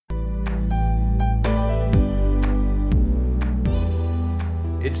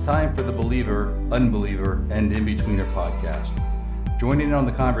It's time for the Believer, Unbeliever, and In-Betweener podcast. Joining in on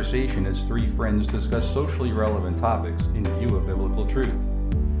the conversation as three friends discuss socially relevant topics in view of biblical truth,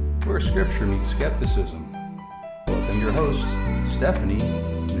 where scripture meets skepticism. Welcome your hosts, Stephanie,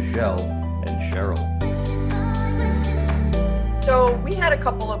 Michelle, and Cheryl. So we had a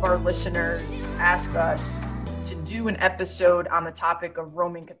couple of our listeners ask us to do an episode on the topic of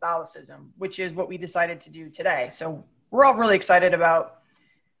Roman Catholicism, which is what we decided to do today. So we're all really excited about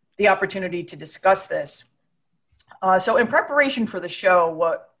the opportunity to discuss this. So in preparation for the show,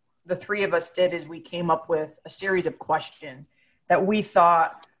 what the three of us did is we came up with a series of questions that we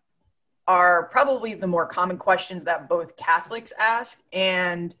thought are probably the more common questions that both Catholics ask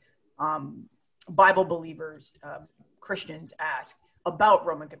and Bible believers, Christians ask about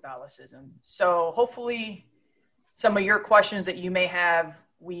Roman Catholicism. So hopefully some of your questions that you may have,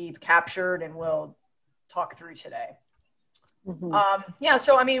 we've captured and we'll talk through today. Mm-hmm.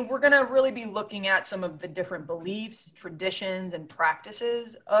 So we're going to really be looking at some of the different beliefs, traditions, and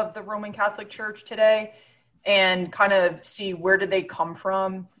practices of the Roman Catholic Church today and kind of see where did they come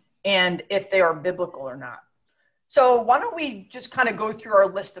from and if they are biblical or not. So why don't we just kind of go through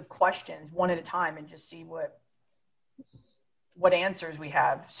our list of questions one at a time and just see what answers we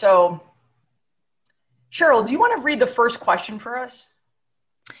have. So Cheryl, do you want to read the first question for us?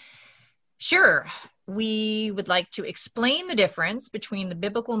 Sure. We would like to explain the difference between the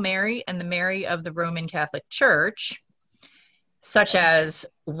biblical Mary and the Mary of the Roman Catholic Church, such as,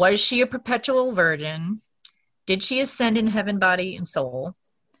 was she a perpetual virgin? Did she ascend in heaven, body, and soul?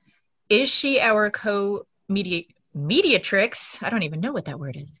 Is she our mediatrix? I don't even know what that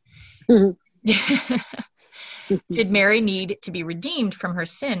word is. Did Mary need to be redeemed from her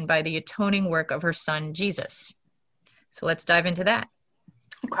sin by the atoning work of her son, Jesus? So let's dive into that.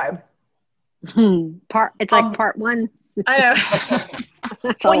 Okay. It's like part one. I know.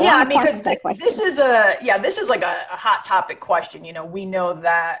 Because this is like a hot topic question. You know, we know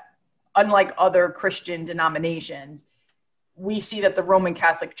that unlike other Christian denominations, we see that the Roman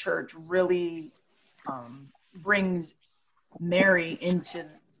Catholic Church really brings Mary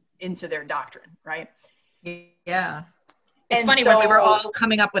into their doctrine, right? Yeah. It's funny when we were all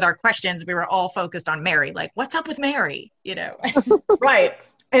coming up with our questions, we were all focused on Mary. Like, what's up with Mary? You know? Right.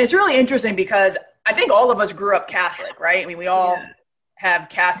 And it's really interesting because I think all of us grew up Catholic, right? I mean, we all have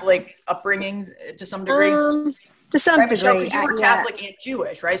Catholic upbringings to some degree. To some degree. Because you were Catholic and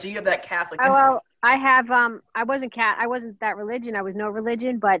Jewish, right? So you have that Catholic. Oh, well, I have. I wasn't that religion. I was no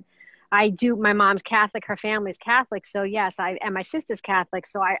religion, but I do. My mom's Catholic. Her family's Catholic. So yes, and my sister's Catholic.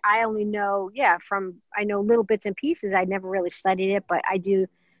 So I only know, I know little bits and pieces. I never really studied it, but I do.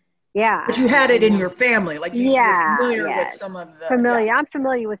 Yeah. But you had it in your family. Like you're familiar with some of the. Familiar. Yeah. I'm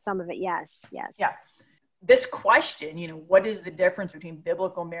familiar with some of it. Yes. Yeah. This question, what is the difference between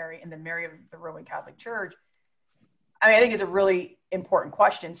biblical Mary and the Mary of the Roman Catholic Church? I think is a really important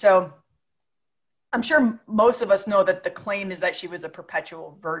question. So I'm sure most of us know that the claim is that she was a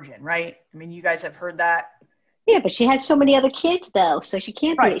perpetual virgin, right? I mean, you guys have heard that. Yeah, but she had so many other kids though. So she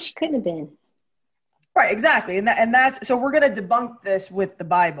can't be, she couldn't have been. Right, exactly. And that's, so we're going to debunk this with the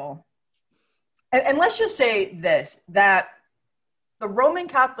Bible. And let's just say this, that the Roman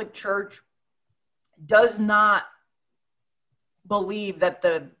Catholic Church does not believe that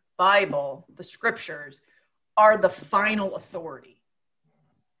the Bible, the scriptures, are the final authority.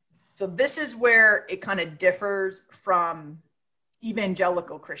 So this is where it kind of differs from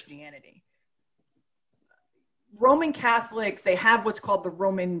evangelical Christianity. Roman Catholics, they have what's called the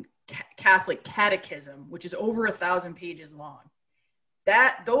Roman Catholic Catechism, which is over 1,000 pages long.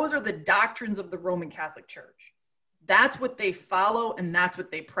 Those are the doctrines of the Roman Catholic Church. That's what they follow and that's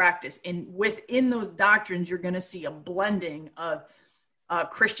what they practice. And within those doctrines, you're going to see a blending of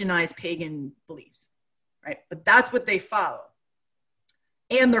Christianized pagan beliefs, right? But that's what they follow.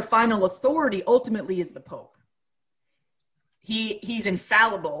 And their final authority ultimately is the Pope. He's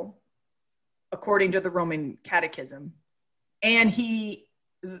infallible according to the Roman Catechism. And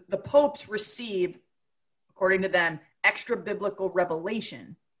the popes receive, according to them, extra biblical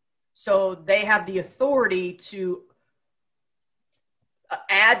revelation. So they have the authority to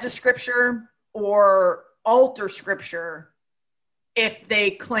add to scripture or alter scripture if they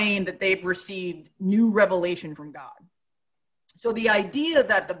claim that they've received new revelation from God. So the idea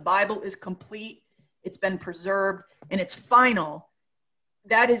that the Bible is complete, it's been preserved, and it's final,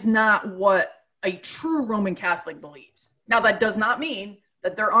 that is not what a true Roman Catholic believes. Now, that does not mean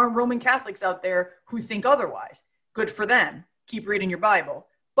that there aren't Roman Catholics out there who think otherwise. Good for them. Keep reading your Bible.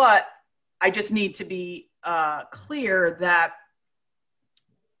 But I just need to be clear that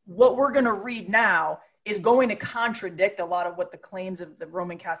what we're going to read now is going to contradict a lot of what the claims of the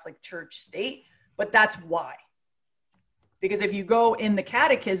Roman Catholic Church state, but that's why. Because if you go in the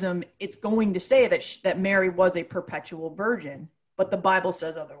Catechism, it's going to say that Mary was a perpetual virgin, but the Bible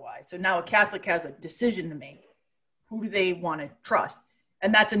says otherwise. So now a Catholic has a decision to make. Who do they want to trust?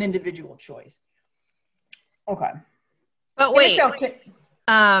 And that's an individual choice. Okay. But wait,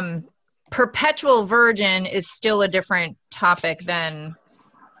 perpetual virgin is still a different topic than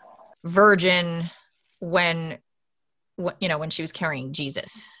virgin when she was carrying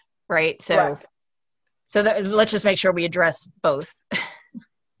Jesus, right? So, let's just make sure we address both.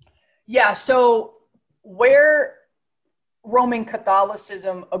 Yeah. So where Roman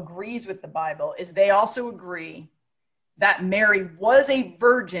Catholicism agrees with the Bible is they also agree that Mary was a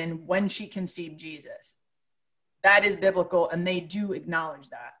virgin when she conceived Jesus. That is biblical, and they do acknowledge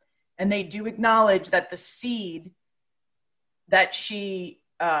that. And they do acknowledge that the seed that she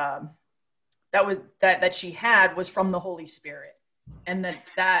that she had was from the Holy Spirit, and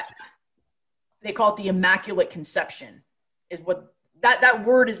that they call it the Immaculate Conception, is what that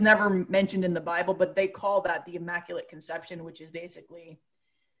word is never mentioned in the Bible, but they call that the Immaculate Conception, which is basically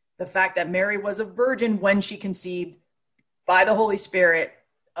the fact that Mary was a virgin when she conceived by the Holy Spirit,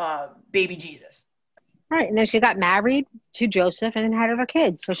 baby Jesus. Right, and then she got married to Joseph and then had other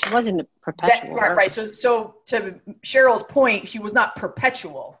kids, so she wasn't perpetual. Right. So to Cheryl's point, she was not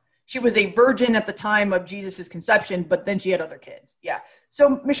perpetual. She was a virgin at the time of Jesus's conception, but then she had other kids. Yeah.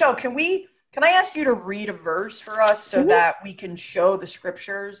 So Michelle, can I ask you to read a verse for us so that we can show the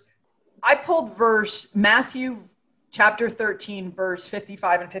scriptures? I pulled Matthew chapter 13, verse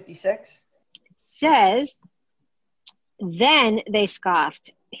 55 and 56. It says, "Then they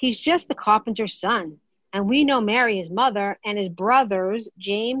scoffed. He's just the carpenter's son. And we know Mary, his mother, and his brothers,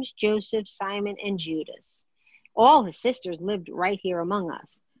 James, Joseph, Simon, and Judas. All his sisters lived right here among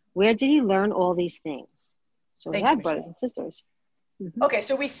us. Where did he learn all these things?" So he had brothers and sisters. Mm-hmm. Okay,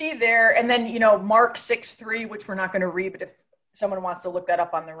 so we see there, and then, Mark 6:3, which we're not going to read, but if someone wants to look that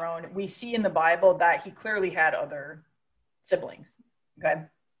up on their own, we see in the Bible that he clearly had other siblings. Okay?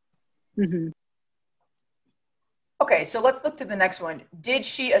 Mm-hmm. Okay, so let's look to the next one. Did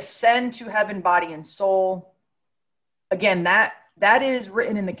she ascend to heaven, body and soul? Again, that is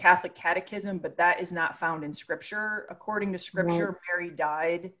written in the Catholic Catechism, but that is not found in Scripture. According to Scripture, Mary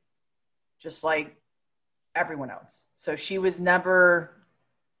died just like everyone else. So she was never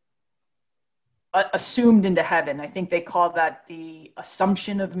assumed into heaven. I think they call that the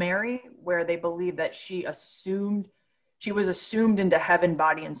Assumption of Mary, where they believe that she was assumed into heaven,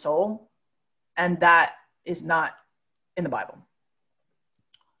 body and soul, and that is not in the Bible.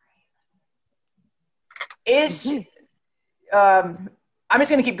 I'm just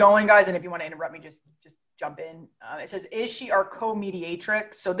going to keep going, guys, and if you want to interrupt me, just jump in. It says, is she our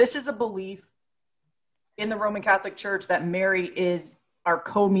co-mediatrix? So this is a belief in the Roman Catholic Church that Mary is our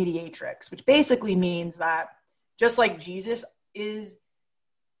co-mediatrix, which basically means that just like Jesus is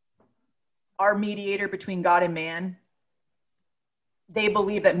our mediator between God and man, they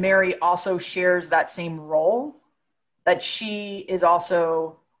believe that Mary also shares that same role, that she is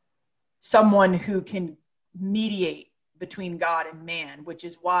also someone who can mediate between God and man, which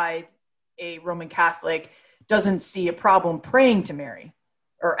is why a Roman Catholic doesn't see a problem praying to Mary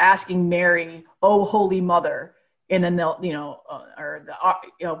or asking Mary, "Oh, Holy Mother," and then they'll,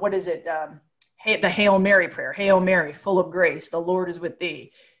 what is it? The Hail Mary prayer. "Hail Mary, full of grace, the Lord is with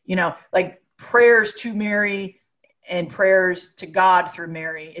thee." Like prayers to Mary and prayers to God through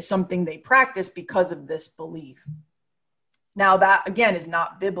Mary is something they practice because of this belief. Now that, again, is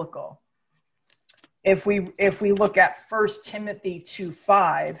not biblical. If we look at 1 Timothy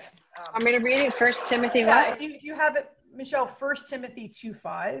 2:5. I'm going to read it. 1 Timothy yeah, what? if you have it, Michelle, 1 Timothy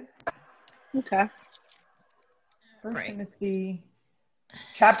 2:5. Okay. 1 Timothy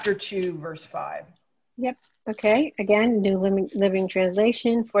chapter 2, verse 5. Yep. Okay. Again, New Living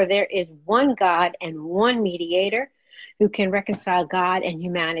Translation. "For there is one God and one mediator who can reconcile God and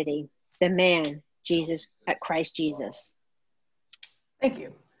humanity, the man, Christ Jesus." Thank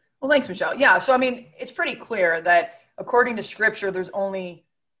you. Well, thanks, Michelle. Yeah, so it's pretty clear that according to Scripture, there's only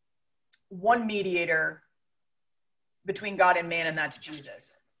one mediator between God and man, and that's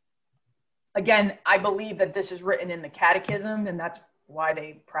Jesus. Again, I believe that this is written in the Catechism, and that's why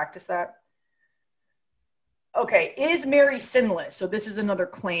they practice that. Okay, is Mary sinless? So this is another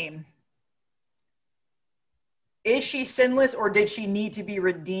claim. Is she sinless, or did she need to be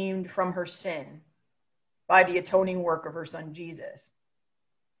redeemed from her sin by the atoning work of her son Jesus?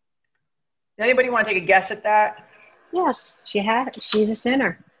 Does anybody want to take a guess at that? Yes, she's a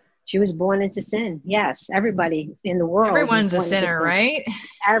sinner. She was born into sin. Yes, everybody in the world. Everyone's a sinner, right?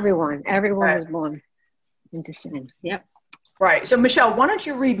 Everyone was born. into sin. Yep. Right. So Michelle, why don't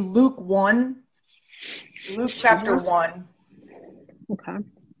you read Luke chapter 1, Okay.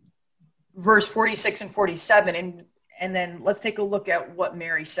 verse 46 and 47, and then let's take a look at what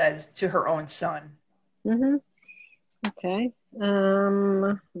Mary says to her own son. Mm-hmm. Okay.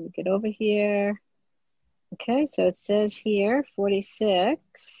 Let me get over here. Okay, so it says here,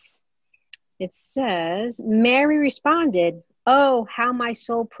 46. It says, Mary responded, "Oh, how my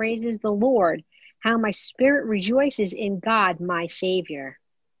soul praises the Lord, how my spirit rejoices in God, my Savior."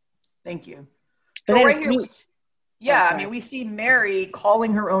 Thank you. But So then right here, we see Mary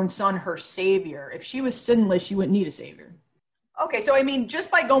calling her own son her savior. If she was sinless, she wouldn't need a savior. Okay, so I mean,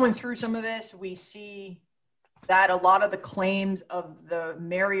 just by going through some of this, we see that a lot of the claims of the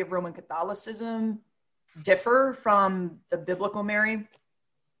Mary of Roman Catholicism differ from the biblical Mary.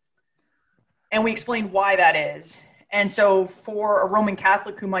 And we explain why that is. And so for a Roman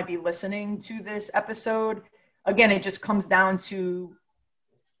Catholic who might be listening to this episode, again, it just comes down to,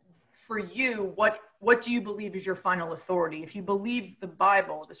 for you, what do you believe is your final authority? If you believe the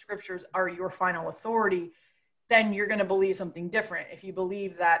Bible, the scriptures are your final authority, then you're going to believe something different. If you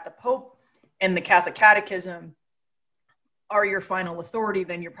believe that the Pope and the Catholic Catechism are your final authority,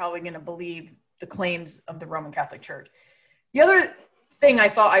 then you're probably going to believe the claims of the Roman Catholic Church. The other thing I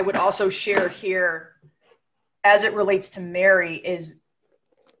thought I would also share here as it relates to Mary is,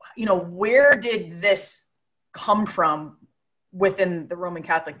 where did this come from within the Roman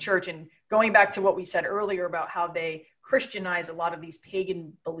Catholic Church? And going back to what we said earlier about how they Christianize a lot of these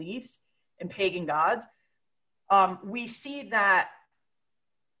pagan beliefs and pagan gods, we see that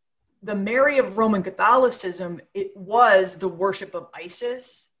the Mary of Roman Catholicism, it was the worship of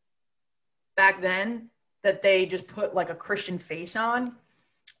Isis back then, that they just put like a Christian face on.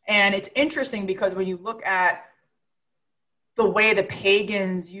 And it's interesting because when you look at the way the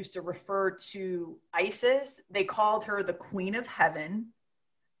pagans used to refer to Isis, they called her the Queen of Heaven,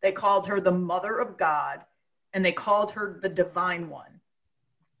 they called her the Mother of God, and they called her the Divine One.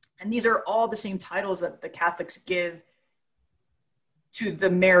 And these are all the same titles that the Catholics give to the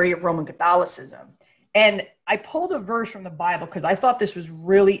Mary of Roman Catholicism. And I pulled a verse from the Bible because I thought this was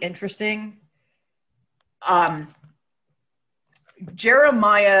really interesting.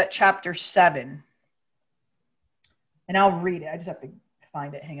 Jeremiah chapter 7. And I'll read it. I just have to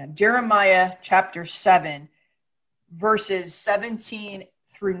find it. Hang on. Jeremiah chapter 7, verses 17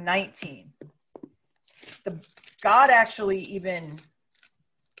 through 19. God actually even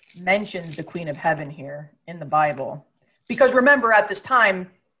mentions the Queen of Heaven here in the Bible. Because remember, at this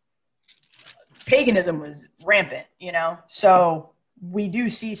time, paganism was rampant, So we do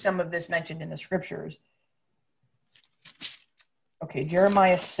see some of this mentioned in the scriptures. Okay,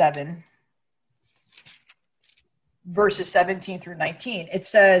 Jeremiah 7, verses 17 through 19. It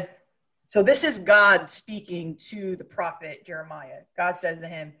says, so this is God speaking to the prophet Jeremiah. God says to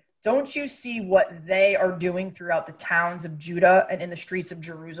him, "Don't you see what they are doing throughout the towns of Judah and in the streets of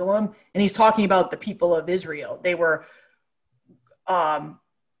Jerusalem?" And he's talking about the people of Israel. They were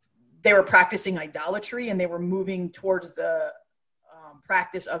practicing idolatry, and they were moving towards the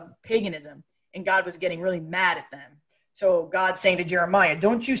practice of paganism. And God was getting really mad at them. So God's saying to Jeremiah,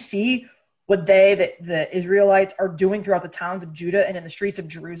 "Don't you see what the Israelites are doing throughout the towns of Judah and in the streets of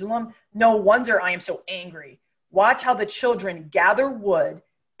Jerusalem? No wonder I am so angry. Watch how the children gather wood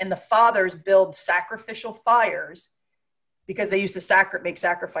and the fathers build sacrificial fires," because they used to make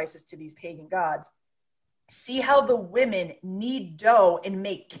sacrifices to these pagan gods. "See how the women knead dough and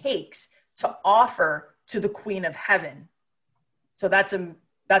make cakes to offer to the Queen of Heaven." So that's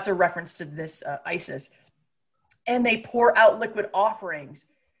a reference to this Isis. "And they pour out liquid offerings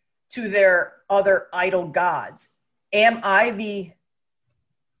to their other idol gods. Am I the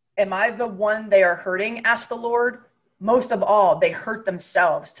one they are hurting?" asked the Lord. "Most of all, they hurt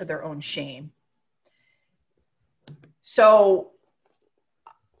themselves to their own shame." So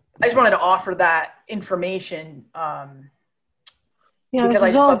I just wanted to offer that information. This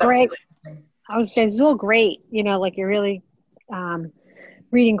is all great. I would say it's all great. Like you're really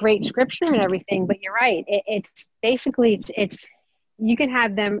reading great scripture and everything. But you're right. It's basically it's you can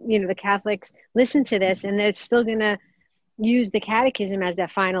have them. The Catholics listen to this, and they're still going to use the Catechism as their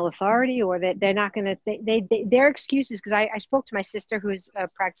final authority, or that they're not going to. Their excuses, because I spoke to my sister who's a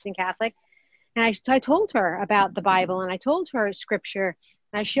practicing Catholic. And I told her about the Bible, and I told her scripture,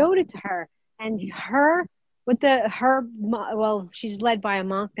 and I showed it to her. And she's led by a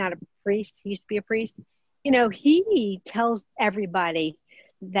monk, not a priest. He used to be a priest. He tells everybody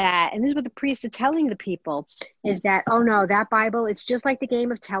that, and this is what the priests are telling the people, is that, oh no, that Bible, it's just like the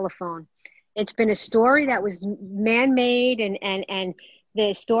game of telephone. It's been a story that was man-made, and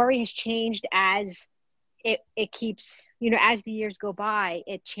the story has changed as it keeps, as the years go by,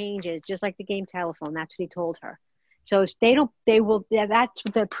 it changes, just like the game telephone. That's what he told her. So that's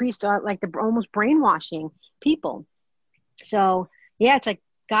what the priests are like, they're almost brainwashing people. So yeah, it's like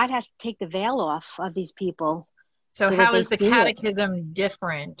God has to take the veil off of these people. So how is the catechism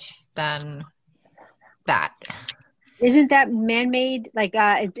different than that? Isn't that man-made? Like,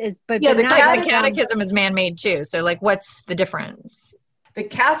 but the catechism is man-made too. So like, what's the difference? The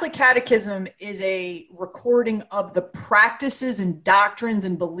Catholic Catechism is a recording of the practices and doctrines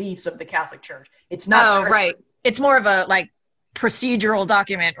and beliefs of the Catholic Church. It's not. Oh, right. It's more of a like procedural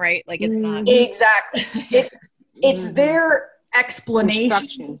document, right? Like it's not exactly. It's their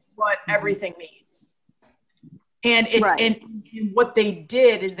explanation of what everything means, and and what they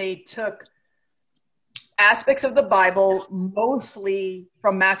did is they took aspects of the Bible, mostly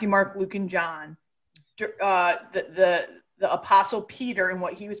from Matthew, Mark, Luke, and John, the Apostle Peter and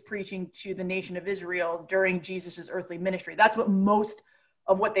what he was preaching to the nation of Israel during Jesus's earthly ministry. That's what most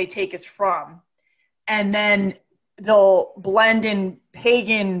of what they take is from. And then they'll blend in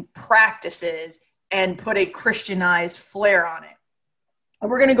pagan practices and put a Christianized flair on it.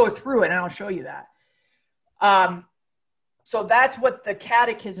 And we're going to go through it, and I'll show you that. So that's what the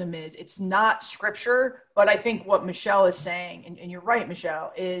catechism is. It's not scripture, but I think what Michelle is saying, and you're right,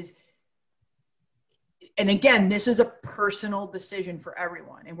 Michelle, is, and again, this is a personal decision for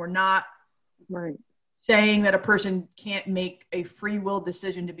everyone. And we're not saying that a person can't make a free will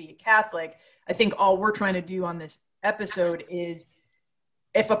decision to be a Catholic. I think all we're trying to do on this episode is,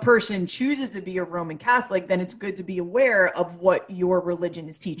 if a person chooses to be a Roman Catholic, then it's good to be aware of what your religion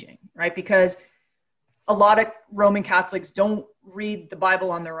is teaching, right? Because a lot of Roman Catholics don't read the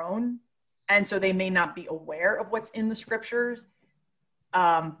Bible on their own, and so they may not be aware of what's in the scriptures.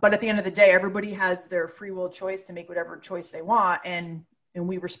 But at the end of the day, everybody has their free will choice to make whatever choice they want, and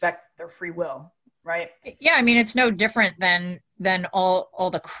we respect their free will, right? Yeah, I mean, it's no different than all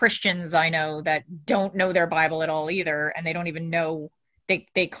the Christians I know that don't know their Bible at all either, and they don't even know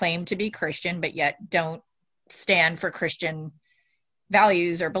they claim to be Christian, but yet don't stand for Christian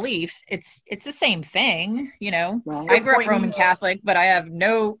values or beliefs. It's the same thing, Right. I grew up Roman Catholic, but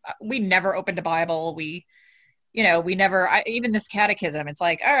we never opened a Bible. We never, even this catechism, it's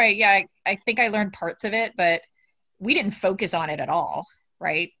like, all right, yeah, I think I learned parts of it, but we didn't focus on it at all,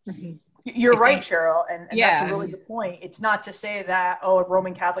 right? Mm-hmm. You're right, Cheryl, and that's a really good point. It's not to say that, a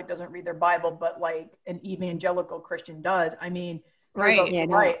Roman Catholic doesn't read their Bible, but like an evangelical Christian does. I mean, I didn't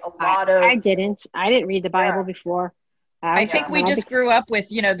read the Bible before. I think we just grew up with,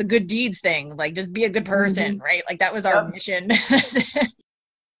 the good deeds thing, like just be a good person, right? Like that was our mission.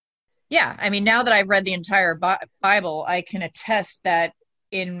 Yeah. I mean, now that I've read the entire Bible, I can attest that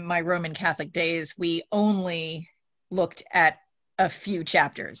in my Roman Catholic days, we only looked at a few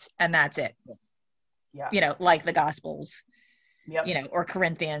chapters and that's it. Yeah. Like the Gospels, or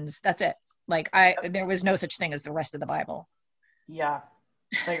Corinthians. That's it. Like there was no such thing as the rest of the Bible. Yeah,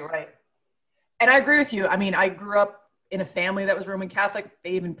 you're right. And I agree with you. I mean, I grew up in a family that was Roman Catholic.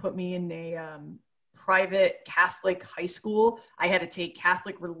 They even put me in a private Catholic high school. I had to take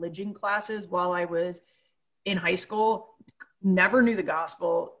Catholic religion classes while I was in high school. Never knew the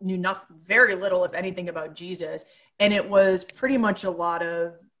gospel, knew nothing, very little, if anything, about Jesus. And it was pretty much a lot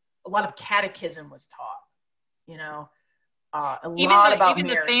of catechism was taught, even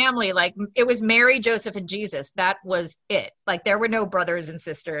the family, like it was Mary, Joseph, and Jesus. That was it. Like there were no brothers and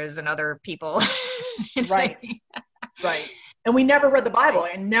sisters and other people. Right. And we never read the Bible.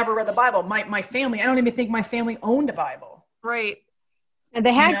 I never read the Bible. My family, I don't even think my family owned a Bible. Right. And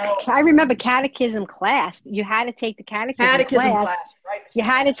they had, I remember catechism class. You had to take the catechism class. Right. You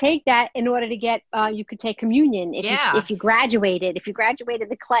had to take that in order to get, you could take communion if you graduated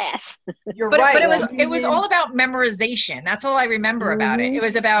the class. You're right. But it was all about memorization. That's all I remember about it. It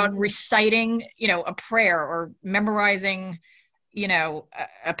was about reciting, a prayer or memorizing, a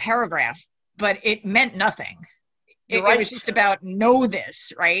paragraph, but it meant nothing. It was just about know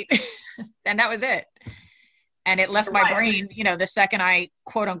this, right? And that was it. And it left my brain, the second I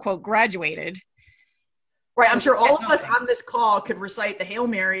quote unquote graduated. Right. I'm sure all of us on this call could recite the Hail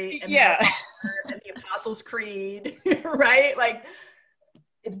Mary and the Apostles' Creed, right? Like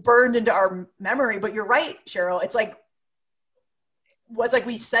it's burned into our memory, but you're right, Cheryl. It's like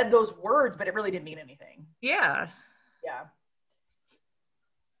we said those words, but it really didn't mean anything. Yeah. Yeah.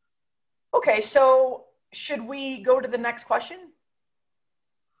 Okay. So should we go to the next question?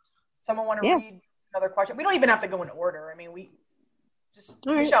 Someone want to read another question? We don't even have to go in order. I mean,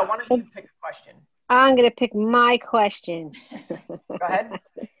 Michelle, why don't you pick a question? I'm going to pick my question. Go ahead.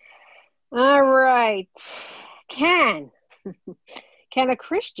 All right. Can a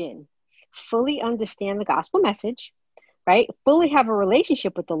Christian fully understand the gospel message, right? Fully have a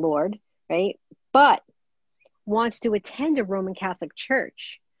relationship with the Lord, right? But wants to attend a Roman Catholic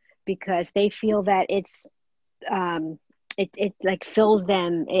church because they feel that it like fills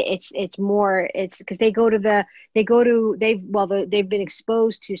them. It's more, it's because they've been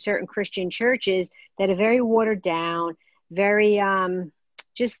exposed to certain Christian churches that are very watered down, very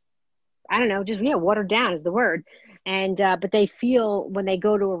just, I don't know, just, yeah, watered down is the word. And but they feel when they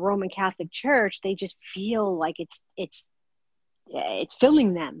go to a Roman Catholic church, they just feel like it's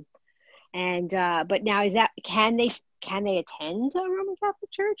filling them. And but now, is that, can they attend a Roman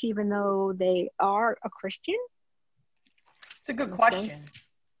Catholic church even though they are a Christian? It's a good question.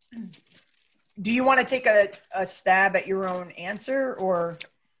 Do you want to take a stab at your own answer, or?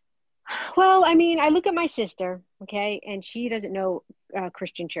 Well, I mean, I look at my sister, okay, and she doesn't know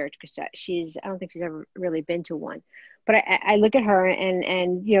Christian church because I don't think she's ever really been to one. But I look at her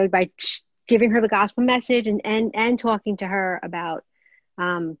and you know, by giving her the gospel message and talking to her about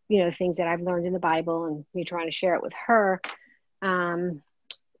you know, things that I've learned in the Bible, and me trying to share it with her,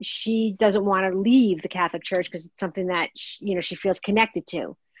 she doesn't want to leave the Catholic Church because it's something that you know, she feels connected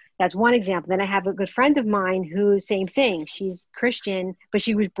to. That's one example. Then I have a good friend of mine who, same thing. She's Christian, but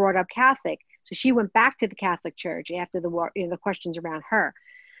she was brought up Catholic. So she went back to the Catholic Church after the war, you know, the questions around her.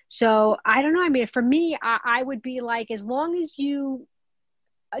 So I don't know. I mean, for me, I would be like, as long as you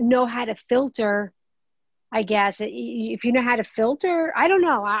know how to filter, I guess, if you know how to filter, I don't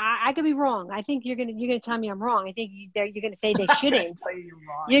know. I could be wrong. I think you're gonna tell me I'm wrong. I think you're gonna say they shouldn't.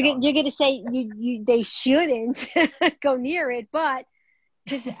 You're gonna say they shouldn't go near it, but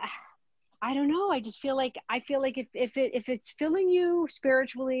because I don't know. I feel like if it's filling you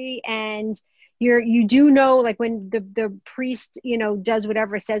spiritually, and you do know, like when the priest, you know, does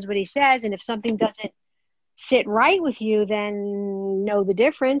whatever, says what he says, and if something doesn't sit right with you, then know the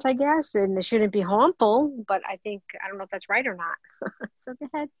difference, I guess, and it shouldn't be harmful. But I don't know if that's right or not. So go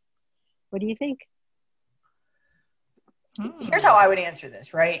ahead. What do you think? Here's how I would answer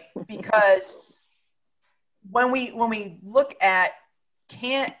this, right? Because when we look at,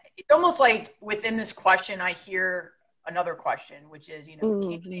 it's almost like within this question, I hear another question, which is, you know,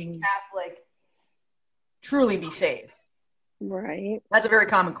 can a Catholic truly be saved? Right. That's a very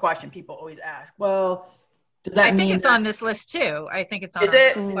common question people always ask. Well, does that mean? I think it's on this list too. I think it's on Is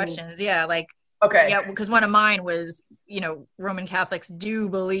it? Questions. Yeah, like, okay. Yeah, because one of mine was, you know, Roman Catholics do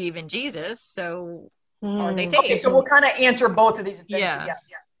believe in Jesus, so are they saved? Okay, so we'll kind of answer both of these things Yeah. together.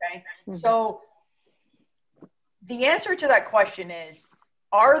 Okay. So the answer to that question is,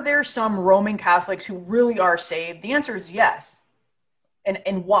 are there some Roman Catholics who really are saved? The answer is yes.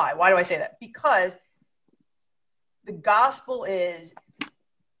 And why? Why do I say that? Because the gospel is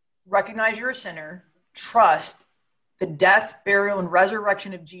recognize you're a sinner, trust the death, burial, and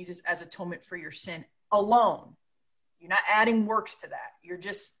resurrection of Jesus as atonement for your sin alone. You're not adding works to that.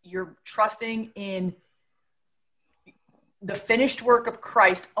 You're trusting in the finished work of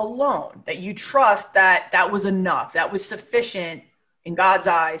Christ alone, that you trust that was enough. That was sufficient in God's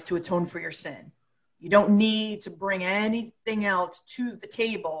eyes to atone for your sin. You don't need to bring anything else to the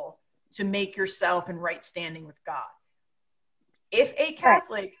table to make yourself in right standing with God. If a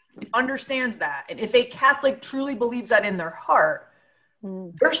Catholic understands that, and if a Catholic truly believes that in their heart,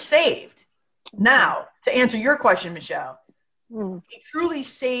 they're saved. Now, to answer your question, Michelle, a truly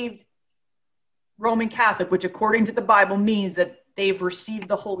saved Roman Catholic, which according to the Bible means that they've received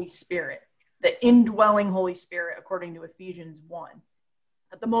the Holy Spirit, the indwelling Holy Spirit, according to Ephesians 1.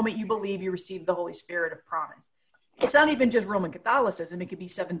 At the moment you believe, you receive the Holy Spirit of promise. It's not even just Roman Catholicism. It could be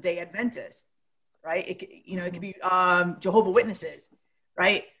Seventh-day Adventists, right? It could be Jehovah's Witnesses,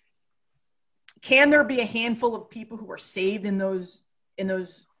 right? Can there be a handful of people who are saved in those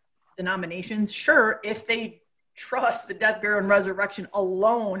denominations? Sure, if they trust the death, burial, and resurrection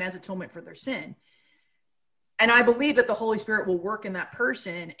alone as atonement for their sin. And I believe that the Holy Spirit will work in that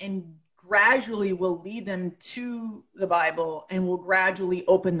person and gradually will lead them to the Bible and will gradually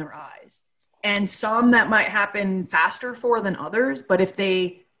open their eyes. And some that might happen faster for than others, but if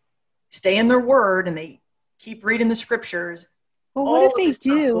they stay in their word and they keep reading the scriptures. Well, what if they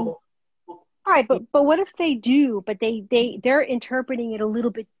do? All right, but what if they do, but they're interpreting it a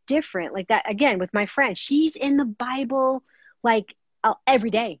little bit different, like that? Again, with my friend, she's in the Bible like every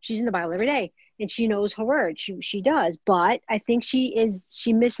day. She's in the Bible every day, and she knows her word. She does, but I think she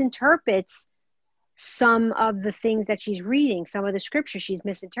misinterprets some of the things that she's reading. Some of the scripture she's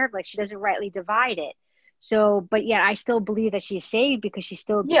misinterpreted, like she doesn't rightly divide it. So, but yeah, I still believe that she's saved because she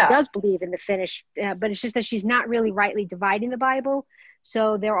does believe in the finished. But it's just that she's not really rightly dividing the Bible.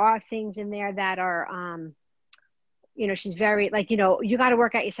 So there are things in there that are, she's very like, you got to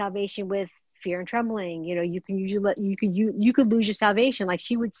work out your salvation with fear and trembling. You could lose your salvation. Like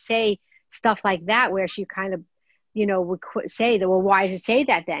she would say stuff like that, where she kind of, would say that, well, why does it say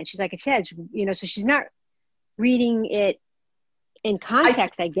that then? She's like, it says, so she's not reading it in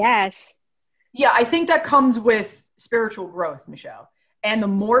context, I guess. Yeah, I think that comes with spiritual growth, Michelle. And the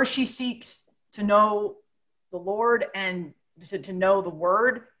more she seeks to know the Lord and to know the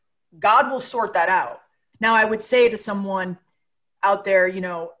word, God will sort that out. Now, I would say to someone out there,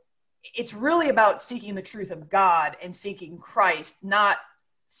 it's really about seeking the truth of God and seeking Christ, not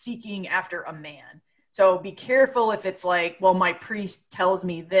seeking after a man. So be careful if it's like, well, my priest tells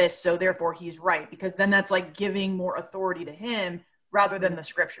me this, so therefore he's right, because then that's like giving more authority to him rather than the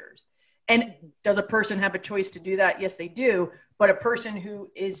scriptures. And does a person have a choice to do that? Yes, they do. But a person who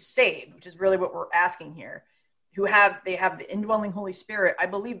is saved, which is really what we're asking here, they have the indwelling Holy Spirit, I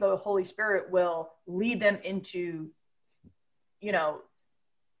believe the Holy Spirit will lead them into,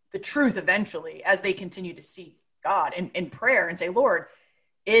 the truth eventually as they continue to seek God in prayer and say, Lord,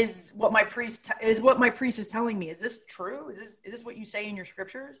 is what my priest is telling me, is this true? Is this what you say in your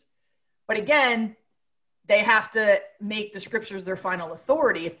scriptures? But again, they have to make the scriptures their final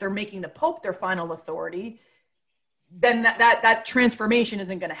authority. If they're making the Pope their final authority, then that transformation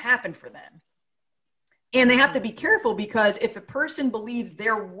isn't going to happen for them. And they have to be careful, because if a person believes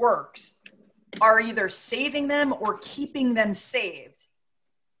their works are either saving them or keeping them saved,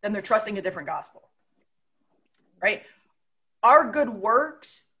 then they're trusting a different gospel, right? Our good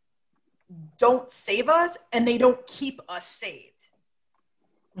works don't save us, and they don't keep us saved.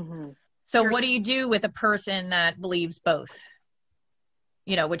 Mm-hmm. So what do you do with a person that believes both?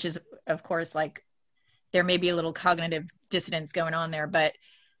 Which is, of course, like there may be a little cognitive dissonance going on there, but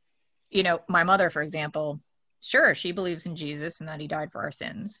my mother, for example, sure, she believes in Jesus and that he died for our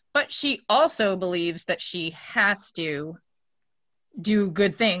sins, but she also believes that she has to do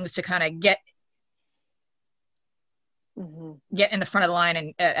good things to kind of get in the front of the line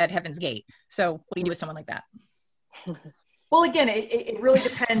and at heaven's gate. So what do you do with someone like that? Well, again, it really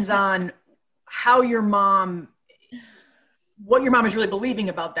depends on what your mom is really believing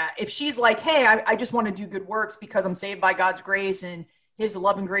about that. If she's like, hey, I just want to do good works because I'm saved by God's grace and his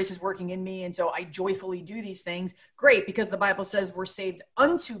love and grace is working in me, and so I joyfully do these things, great, because the Bible says we're saved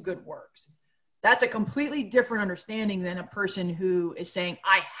unto good works. That's a completely different understanding than a person who is saying,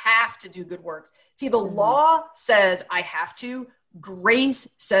 I have to do good works. See, the law says I have to,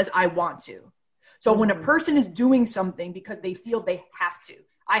 grace says I want to. So when a person is doing something because they feel they have to,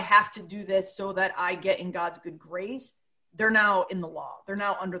 I have to do this so that I get in God's good grace, they're now in the law. They're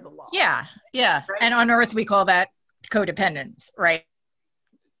now under the law. Yeah. Right? And on earth, we call that codependence, right?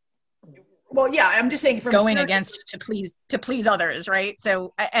 Well, yeah, I'm just saying from going against to please others, right?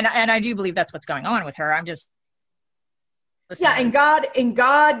 So, and I do believe that's what's going on with her. I'm just listening. Yeah, and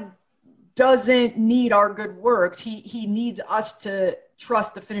God doesn't need our good works. He needs us to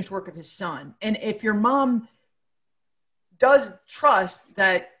trust the finished work of his son. And if your mom does trust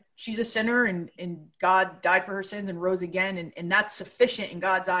that she's a sinner and God died for her sins and rose again, and that's sufficient in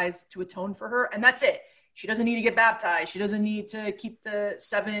God's eyes to atone for her, and that's it. She doesn't need to get baptized. She doesn't need to keep the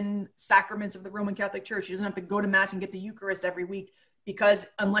 7 sacraments of the Roman Catholic Church. She doesn't have to go to Mass and get the Eucharist every week, because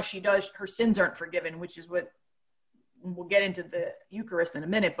unless she does, her sins aren't forgiven, which is what we'll get into the Eucharist in a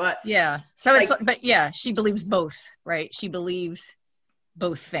minute. But yeah, so she believes both, right? She believes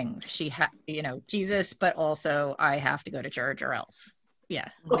both things. She Jesus, but also I have to go to church or else. Yeah.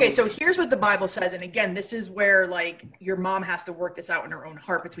 Okay, so here's what the Bible says. And again, this is where like your mom has to work this out in her own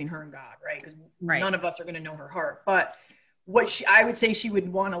heart between her and God, right? Because none of us are going to know her heart. But what I would say she would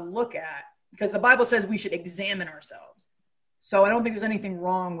want to look at, because the Bible says we should examine ourselves. So I don't think there's anything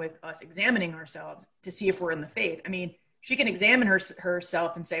wrong with us examining ourselves to see if we're in the faith. I mean, she can examine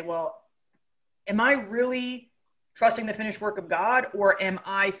herself and say, well, am I really trusting the finished work of God, or am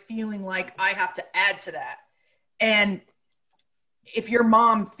I feeling like I have to add to that? And if your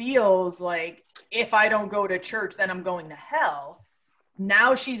mom feels like, if I don't go to church, then I'm going to hell,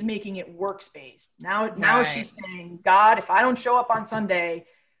 now she's making it works-based. Now she's saying, God, if I don't show up on Sunday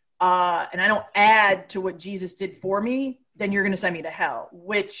and I don't add to what Jesus did for me, then you're going to send me to hell.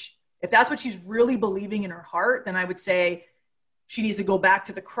 Which, if that's what she's really believing in her heart, then I would say she needs to go back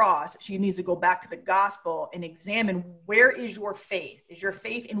to the cross. She needs to go back to the gospel and examine, where is your faith? Is your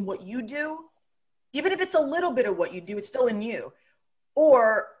faith in what you do? Even if it's a little bit of what you do, it's still in you.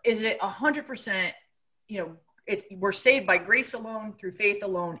 Or is it 100%, we're saved by grace alone, through faith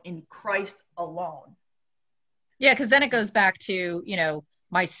alone, in Christ alone. Yeah, because then it goes back to,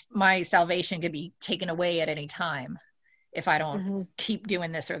 my salvation could be taken away at any time if I don't keep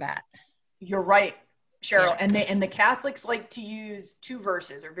doing this or that. You're right. Cheryl, and the Catholics like to use two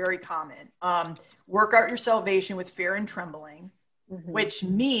verses, are very common. Work out your salvation with fear and trembling, which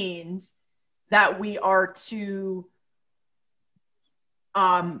means that we are to,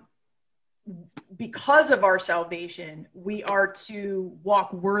 because of our salvation, we are to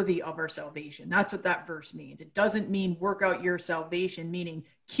walk worthy of our salvation. That's what that verse means. It doesn't mean work out your salvation, meaning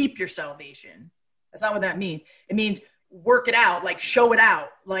keep your salvation. That's not what that means. It means work it out, like show it out,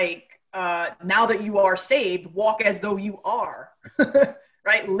 like, now that you are saved, walk as though you are,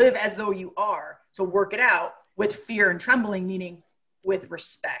 right? Live as though you are. So work it out with fear and trembling, meaning with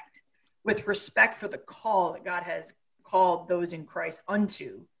respect for the call that God has called those in Christ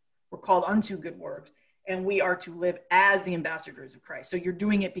unto. We're called unto good works, and we are to live as the ambassadors of Christ. So you're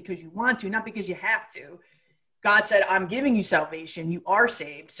doing it because you want to, not because you have to. God said, I'm giving you salvation. You are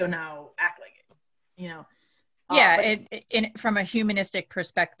saved. So now act like it, Yeah, from a humanistic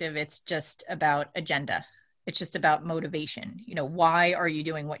perspective, it's just about agenda. It's just about motivation. Why are you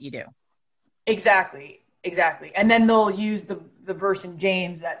doing what you do? Exactly. And then they'll use the verse in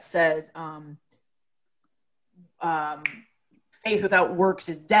James that says, faith without works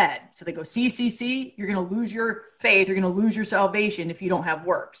is dead. So they go, see, you're going to lose your faith. You're going to lose your salvation if you don't have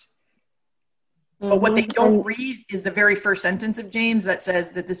works. But what they don't read is the very first sentence of James that says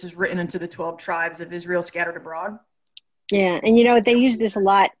that this is written unto the 12 tribes of Israel scattered abroad. Yeah. And they use this a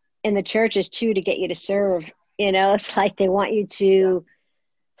lot in the churches too, to get you to serve. It's like they want you to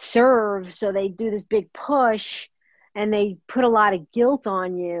serve. So they do this big push and they put a lot of guilt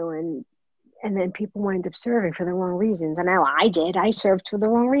on you. And then people wind up serving for the wrong reasons. And now I did. I served for the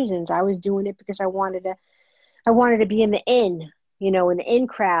wrong reasons. I was doing it because I wanted to be in the in the in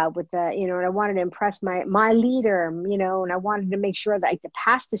crowd with and I wanted to impress my leader, and I wanted to make sure that the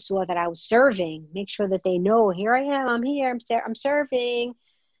pastor saw that I was serving, make sure that they know, here I am, I'm here, I'm serving,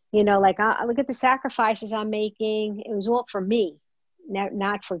 look at the sacrifices I'm making. It was all for me,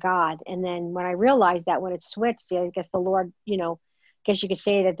 not for God. And then when I realized that, when it switched, I guess the Lord, guess you could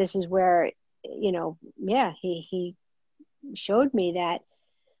say that this is where, he showed me that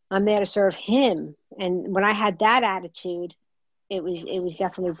I'm there to serve him. And when I had that attitude, it was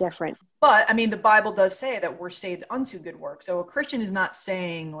definitely different. But the Bible does say that we're saved unto good work. So a Christian is not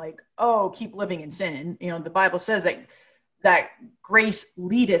saying like, oh, keep living in sin. The Bible says that grace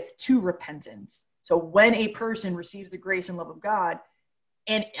leadeth to repentance. So when a person receives the grace and love of God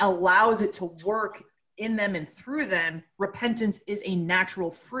and allows it to work in them and through them, repentance is a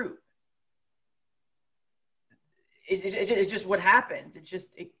natural fruit. It's just what happens. It's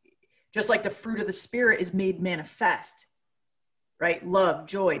just like the fruit of the Spirit is made manifest. Right? Love,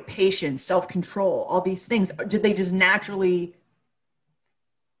 joy, patience, self-control, all these things. They just naturally,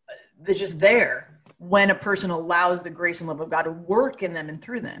 they're just there when a person allows the grace and love of God to work in them and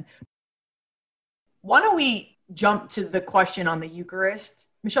through them. Why don't we jump to the question on the Eucharist?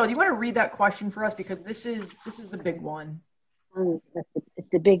 Michelle, do you want to read that question for us? Because this is the big one. It's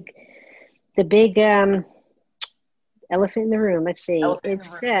the big elephant in the room. Let's see. It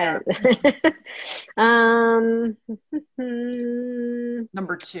says,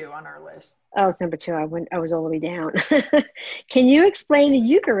 number 2 on our list. Oh, it's number 2. I was all the way down. Can you explain the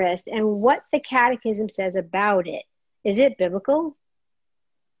Eucharist and what the Catechism says about it? Is it biblical?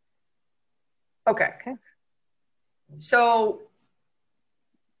 Okay. So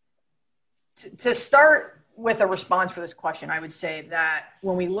to start with a response for this question, I would say that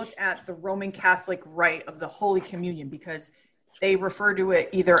when we look at the Roman Catholic rite of the Holy Communion, because they refer to it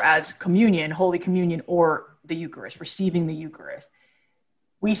either as communion, Holy Communion, or the Eucharist, receiving the Eucharist,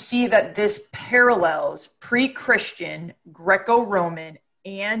 we see that this parallels pre-Christian, Greco-Roman,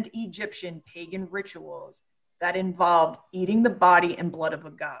 and Egyptian pagan rituals that involved eating the body and blood of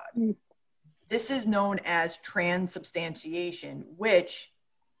a god. This is known as transubstantiation, which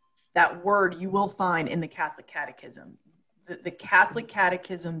that word you will find in the Catholic Catechism. The Catholic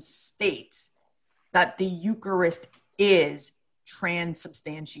Catechism states that the Eucharist is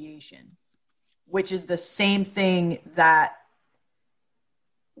transubstantiation, which is the same thing that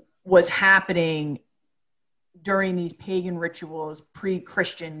was happening during these pagan rituals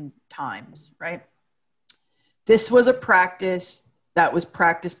pre-Christian times, right? This was a practice that was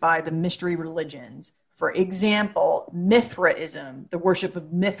practiced by the mystery religions. For example, Mithraism, the worship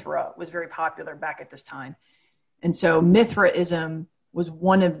of Mithra, was very popular back at this time. And so Mithraism was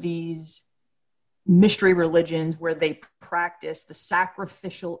one of these mystery religions where they practiced the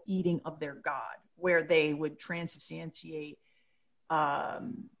sacrificial eating of their god, where they would transubstantiate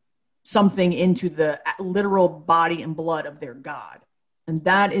something into the literal body and blood of their god. And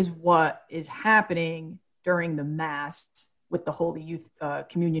that is what is happening during the Mass with the Holy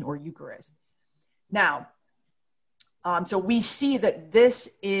Communion or Eucharist. Now, so we see that this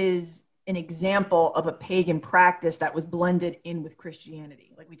is an example of a pagan practice that was blended in with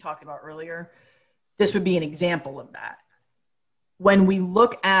Christianity. Like we talked about earlier, this would be an example of that. When we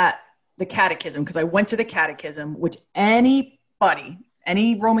look at the catechism, because I went to the catechism, which anybody,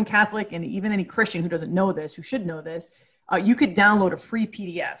 any Roman Catholic and even any Christian who doesn't know this, who should know this, you could download a free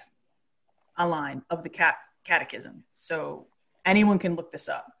PDF online of the catechism. So anyone can look this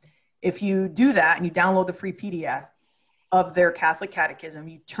up. If you do that and you download the free PDF of their Catholic catechism,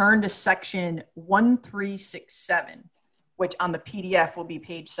 you turn to section 1367, which on the PDF will be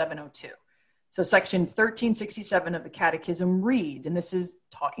page 702. So section 1367 of the catechism reads, and this is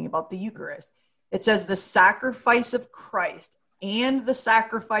talking about the Eucharist. It says the sacrifice of Christ and the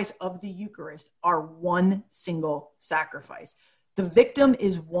sacrifice of the Eucharist are one single sacrifice. The victim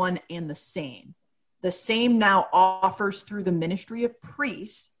is one and the same. The same now offers through the ministry of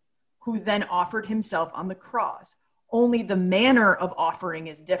priests, who then offered himself on the cross. Only the manner of offering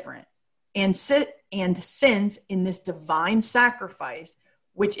is different. And since in this divine sacrifice,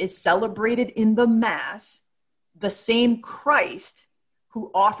 which is celebrated in the Mass, the same Christ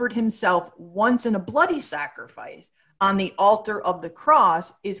who offered himself once in a bloody sacrifice on the altar of the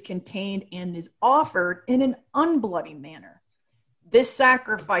cross is contained and is offered in an unbloody manner. This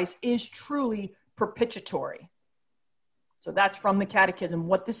sacrifice is truly propitiatory. So that's from the catechism.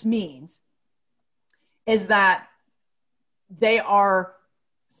 What this means is that they are,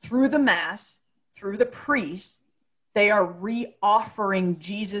 through the Mass, through the priest, they are re-offering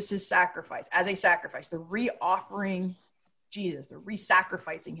Jesus' sacrifice as a sacrifice. They're re-offering Jesus. They're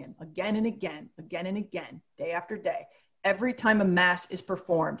re-sacrificing him again and again, day after day, every time a Mass is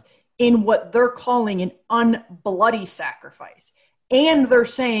performed in what they're calling an unbloody sacrifice. And they're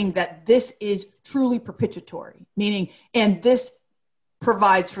saying that this is truly propitiatory, meaning, and this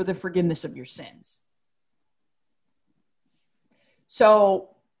provides for the forgiveness of your sins. So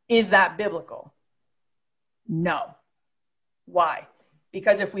is that biblical? No. Why?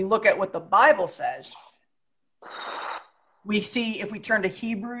 Because if we look at what the Bible says, we see, if we turn to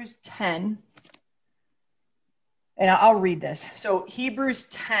Hebrews 10, and I'll read this. So Hebrews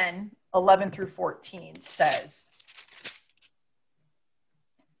 10, 11 through 14 says,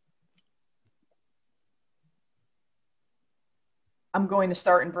 I'm going to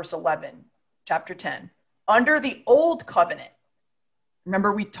start in verse 11, chapter 10. Under the old covenant,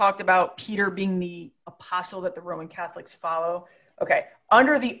 remember we talked about Peter being the apostle that the Roman Catholics follow? Okay.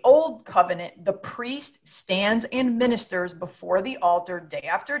 Under the old covenant, the priest stands and ministers before the altar day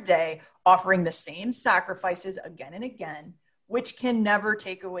after day, offering the same sacrifices again and again, which can never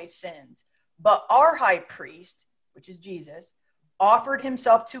take away sins. But our high priest, which is Jesus, offered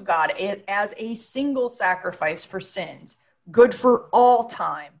himself to God as a single sacrifice for sins, good for all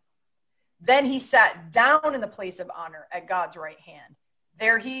time. Then he sat down in the place of honor at God's right hand.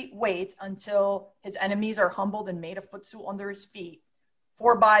 There he waits until his enemies are humbled and made a footstool under his feet.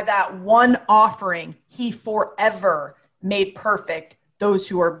 For by that one offering, he forever made perfect those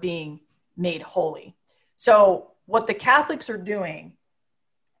who are being made holy. So what the Catholics are doing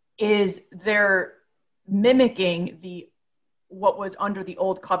is they're mimicking what was under the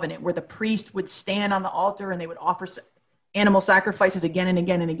old covenant, where the priest would stand on the altar and they would offer animal sacrifices again and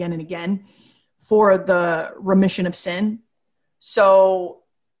again and again and again for the remission of sin. So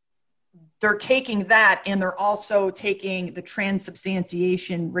they're taking that, and they're also taking the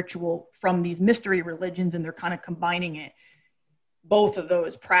transubstantiation ritual from these mystery religions, and they're kind of combining it, both of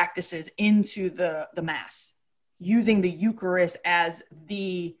those practices, into the Mass, using the Eucharist as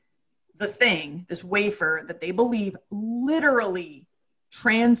the thing, this wafer that they believe literally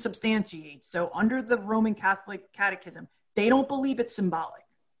transubstantiates. So under the Roman Catholic Catechism, they don't believe it's symbolic.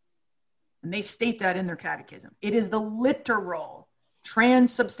 And they state that in their catechism. It is the literal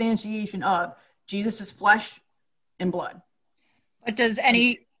transubstantiation of Jesus' flesh and blood. But does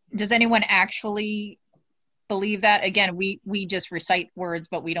anyone actually believe that? Again, we just recite words,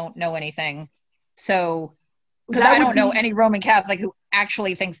 but we don't know anything. So, because I don't know any Roman Catholic who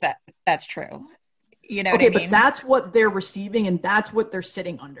actually thinks that that's true. You know what I mean? But that's what they're receiving, and that's what they're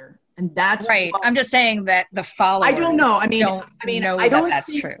sitting under. And that's right. I'm just saying that the followers I don't know.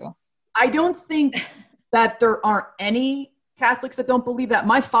 That's true. I don't think that there aren't any Catholics that don't believe that.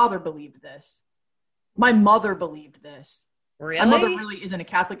 My father believed this. My mother believed this. Really? My mother really isn't a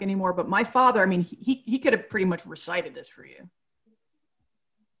Catholic anymore, but my father, I mean, he could have pretty much recited this for you.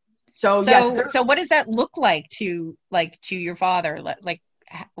 So yes. So what does that look like to your father? Like,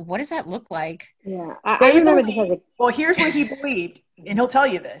 what does that look like? Yeah, I remember this. Well, here's what he believed, and he'll tell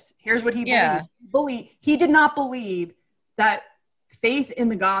you this. Here's what he believed. He did not believe that faith in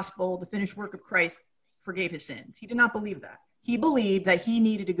the gospel, the finished work of Christ, forgave his sins. He did not believe that. He believed that he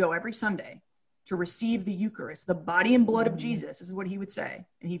needed to go every Sunday to receive the Eucharist, the body and blood of Jesus, is what he would say.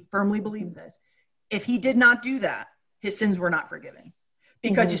 And he firmly believed this. If he did not do that, his sins were not forgiven.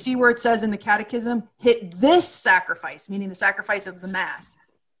 Because you see where it says in the Catechism, this sacrifice, meaning the sacrifice of the Mass,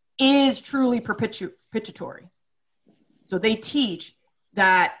 is truly propitiatory. So they teach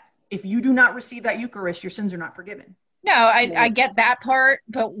that if you do not receive that Eucharist, your sins are not forgiven. No, I get that part,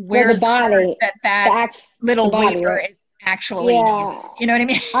 but where's the body, that little body, wafer is actually Jesus? You know what I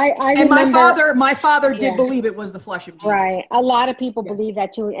mean? I and remember, my father did believe it was the flesh of Jesus. Right. A lot of people believe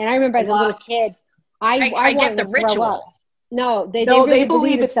that too. And I remember as a little kid, I get the ritual. No, they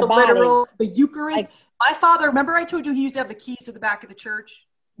believe it's the literal, the Eucharist. My father, remember I told you he used to have the keys to the back of the church?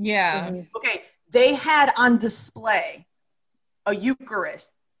 Yeah. Okay. They had on display a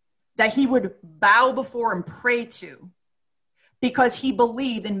Eucharist that he would bow before and pray to, because he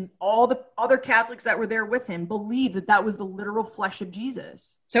believed, and all the other Catholics that were there with him believed that that was the literal flesh of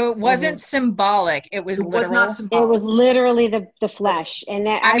Jesus. So it wasn't symbolic. It was literal. Was not symbolic. It was literally the flesh. And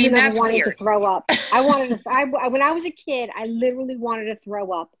I remember that's wanting weird. to throw up. When I was a kid, I literally wanted to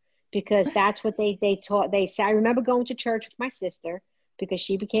throw up, because that's what they taught. They said, I remember going to church with my sister because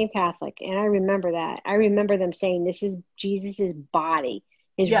she became Catholic. And I remember that. I remember them saying, this is Jesus's body.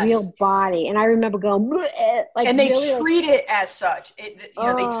 His real body. And I remember going, like, and they really, treat it as such. They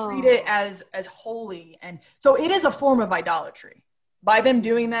treat it as holy. And so it is a form of idolatry. By them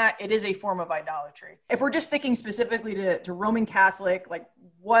doing that, it is a form of idolatry. If we're just thinking specifically to Roman Catholic, like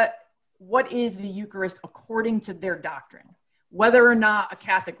what is the Eucharist according to their doctrine? Whether or not a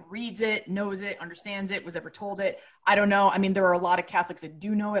Catholic reads it, knows it, understands it, was ever told it, I don't know. I mean, there are a lot of Catholics that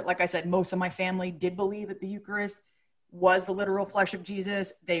do know it. Like I said, most of my family did believe that the Eucharist was the literal flesh of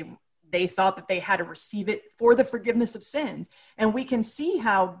Jesus. They thought that they had to receive it for the forgiveness of sins. And we can see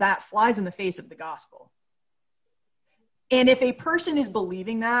how that flies in the face of the gospel. And if a person is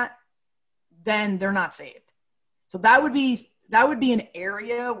believing that, then they're not saved. So that would be an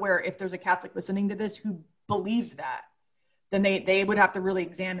area where, if there's a Catholic listening to this who believes that, then they would have to really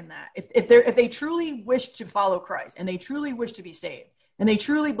examine that. If they truly wish to follow Christ, and they truly wish to be saved, and they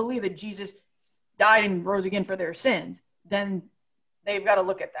truly believe that Jesus died and rose again for their sins, then they've got to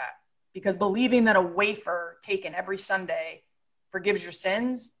look at that. Because believing that a wafer taken every Sunday forgives your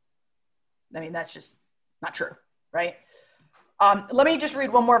sins, I mean, that's just not true, right? Let me just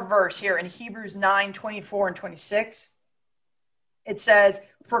read one more verse here in Hebrews 9:24 and 26. It says,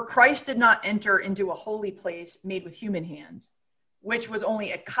 "For Christ did not enter into a holy place made with human hands, which was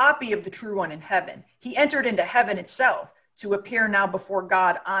only a copy of the true one in heaven. He entered into heaven itself to appear now before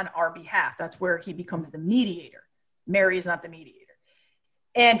God on our behalf." That's where he becomes the mediator. Mary is not the mediator.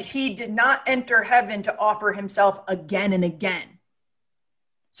 "And he did not enter heaven to offer himself again and again."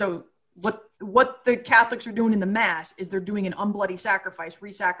 So what the Catholics are doing in the Mass is they're doing an unbloody sacrifice,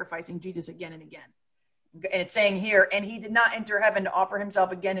 re-sacrificing Jesus again and again. And it's saying here, "And he did not enter heaven to offer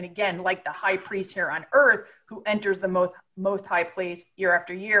himself again and again, like the high priest here on earth, who enters the most high place year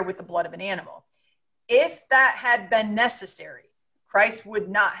after year with the blood of an animal. If that had been necessary, Christ would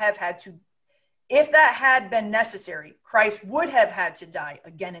have had to die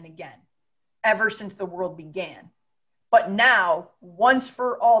again and again, ever since the world began. But now, once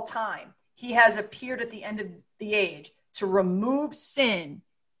for all time, he has appeared at the end of the age to remove sin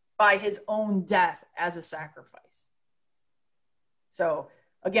by his own death as a sacrifice." So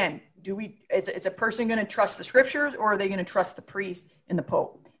again, is a person going to trust the scriptures, or are they going to trust the priest and the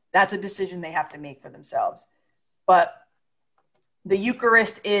Pope? That's a decision they have to make for themselves. But the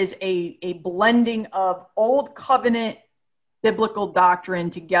Eucharist is a blending of old covenant biblical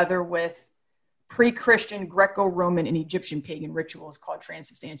doctrine together with pre-Christian Greco-Roman and Egyptian pagan rituals called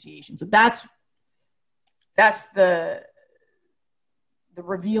transubstantiation. So that's the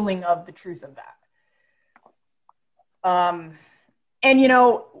revealing of the truth of that.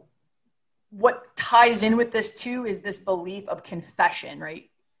 And what ties in with this too is this belief of confession, right?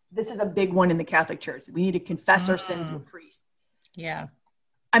 This is a big one in the Catholic Church. We need to confess our sins to a priest. Yeah.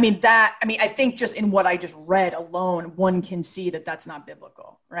 I think just in what I just read alone, one can see that that's not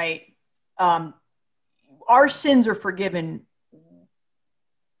biblical, right? Our sins are forgiven.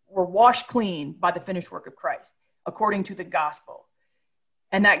 We're washed clean by the finished work of Christ, according to the gospel.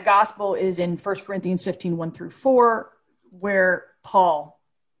 And that gospel is in 1 Corinthians 15, 1-4, where Paul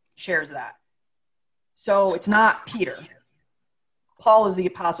shares that. So it's not Peter. Paul is the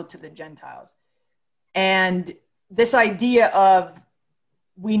apostle to the Gentiles. And this idea of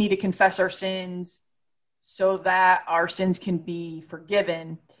we need to confess our sins so that our sins can be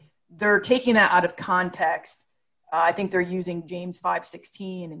forgiven, they're taking that out of context. I think they're using James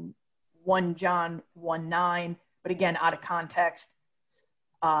 5:16 and 1 John 1:9, but again, out of context.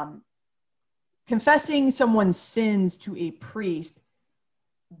 Confessing someone's sins to a priest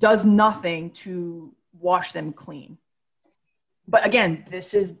does nothing to wash them clean. But again,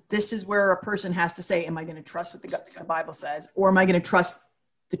 this is where a person has to say, am I going to trust what the Bible says, or am I going to trust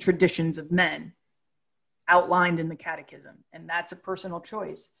the traditions of men outlined in the catechism? And that's a personal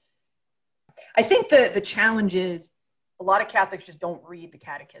choice. I think the challenge is a lot of Catholics just don't read the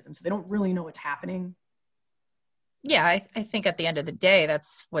catechism, so they don't really know what's happening. Yeah, I think at the end of the day,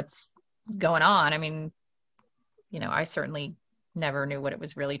 that's what's going on. I mean, I certainly never knew what it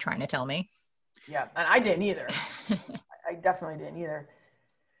was really trying to tell me. Yeah, and I didn't either. I definitely didn't either.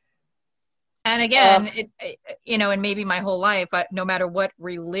 And again, and maybe my whole life, no matter what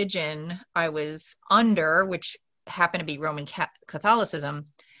religion I was under, which happened to be Roman Catholicism,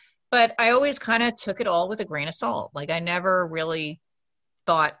 but I always kind of took it all with a grain of salt. Like I never really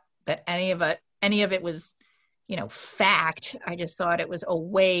thought that any of it was, fact. I just thought it was a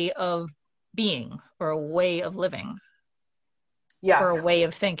way of being or a way of living. Yeah. Or a way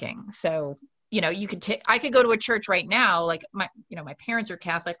of thinking. So, I could go to a church right now. Like my parents are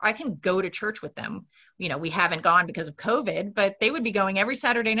Catholic. I can go to church with them. We haven't gone because of COVID, but they would be going every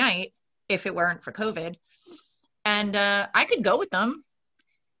Saturday night if it weren't for COVID. And I could go with them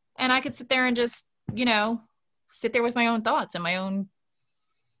and I could sit there and just, sit there with my own thoughts and my own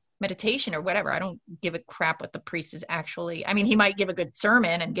meditation or whatever. I don't give a crap what the priest is actually. I mean, he might give a good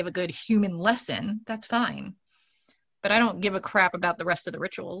sermon and give a good human lesson. That's fine. But I don't give a crap about the rest of the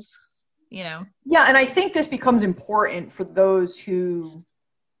rituals, Yeah, and I think this becomes important for those who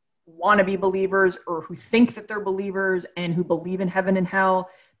want to be believers or who think that they're believers and who believe in heaven and hell.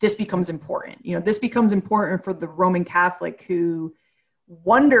 This becomes important. This becomes important for the Roman Catholic who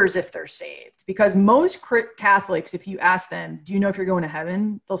wonders if they're saved, because most Catholics, if you ask them, do you know if you're going to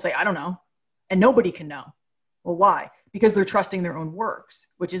heaven? They'll say, I don't know. And nobody can know. Well, why? Because they're trusting their own works,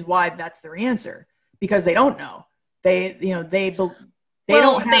 which is why that's their answer, because they don't know. They don't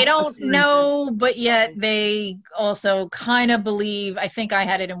know, but yet they also kind of believe. I think I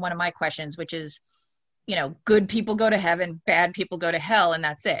had it in one of my questions, which is, good people go to heaven, bad people go to hell, and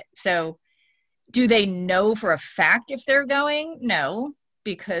that's it. So do they know for a fact if they're going? No,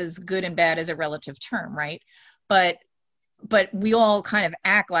 because good and bad is a relative term, right? But we all kind of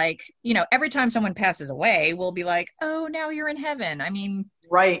act like, every time someone passes away, we'll be like, oh, now you're in heaven. I mean,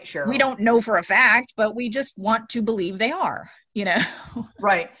 right, sure. We don't know for a fact, but we just want to believe they are,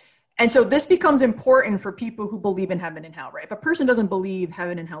 Right. And so this becomes important for people who believe in heaven and hell, right? If a person doesn't believe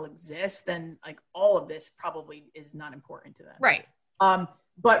heaven and hell exist, then like all of this probably is not important to them. Right.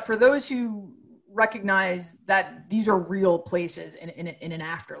 But for those who recognize that these are real places in an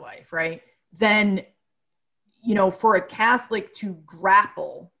afterlife, right? Then, for a Catholic to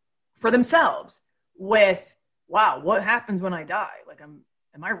grapple for themselves with, wow, what happens when I die? Like,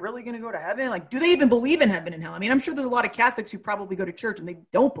 am I really going to go to heaven? Like, do they even believe in heaven and hell? I mean, I'm sure there's a lot of Catholics who probably go to church and they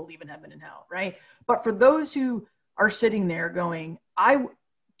don't believe in heaven and hell, right? But for those who are sitting there going,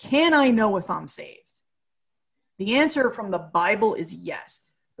 can I know if I'm saved? The answer from the Bible is yes.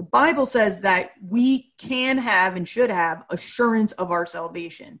 The Bible says that we can have and should have assurance of our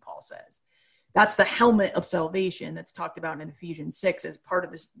salvation, Paul says. That's the helmet of salvation that's talked about in Ephesians 6 as part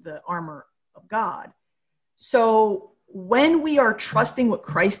of the armor of God. So when we are trusting what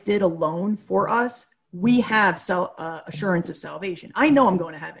Christ did alone for us, we have assurance of salvation. I know I'm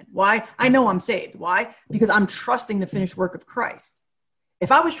going to heaven. Why? I know I'm saved. Why? Because I'm trusting the finished work of Christ.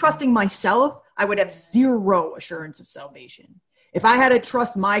 If I was trusting myself, I would have zero assurance of salvation. If I had to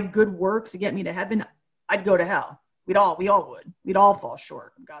trust my good works to get me to heaven, I'd go to hell. We all would. We'd all fall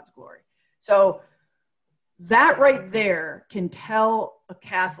short of God's glory. So that right there can tell a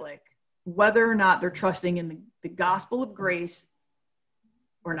Catholic whether or not they're trusting in the gospel of grace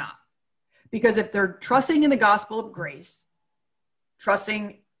or not. Because if they're trusting in the gospel of grace,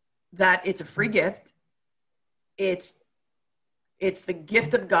 trusting that it's a free gift, it's the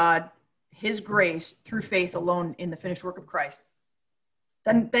gift of God, his grace through faith alone in the finished work of Christ,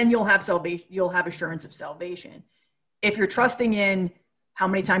 then you'll have salvation, you'll have assurance of salvation. If you're trusting in how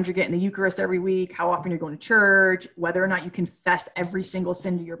many times you're getting the Eucharist every week, how often you're going to church, whether or not you confessed every single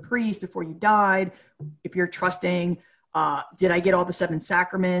sin to your priest before you died, if you're trusting, did I get all the 7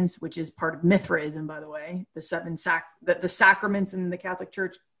 sacraments, which is part of Mithraism, by the way. The sacraments in the Catholic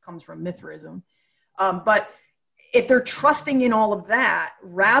Church comes from Mithraism. But if they're trusting in all of that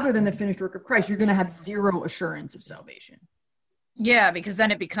rather than the finished work of Christ, you're going to have zero assurance of salvation. Yeah, because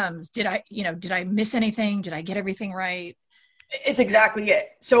then it becomes, did I miss anything? Did I get everything right? It's exactly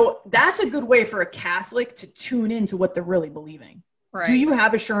it. So that's a good way for a Catholic to tune into what they're really believing. Right. Do you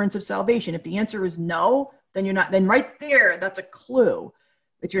have assurance of salvation? If the answer is no, then you're not. Then right there, that's a clue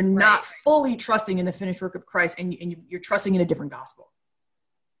that you're not fully trusting in the finished work of Christ, and you're trusting in a different gospel.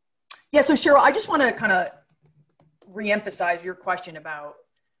 Yeah. So Cheryl, I just want to kind of reemphasize your question about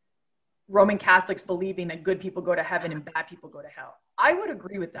Roman Catholics believing that good people go to heaven and bad people go to hell. I would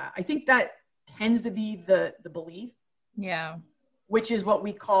agree with that. I think that tends to be the belief. Yeah. Which is what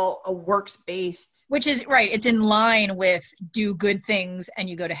we call a works-based. Which is right. It's in line with do good things and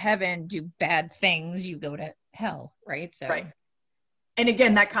you go to heaven, do bad things, you go to hell, right? So. Right. And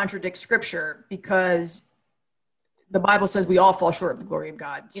again, that contradicts scripture because the Bible says we all fall short of the glory of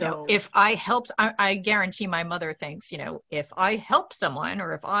God. So if I helped, I guarantee my mother thinks, if I help someone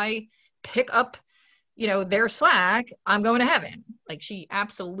or if I pick up, their slack, I'm going to heaven. Like she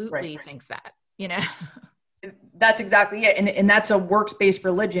absolutely thinks that, That's exactly it. And that's a works-based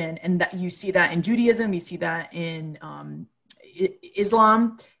religion. And that you see that in Judaism, you see that in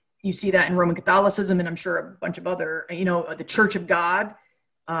Islam, you see that in Roman Catholicism, and I'm sure a bunch of other, the Church of God,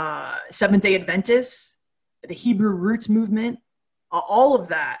 Seventh-day Adventists, the Hebrew Roots movement, all of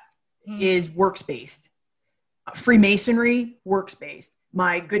that is works-based. Freemasonry, works-based.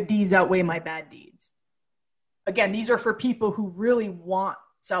 My good deeds outweigh my bad deeds. Again, these are for people who really want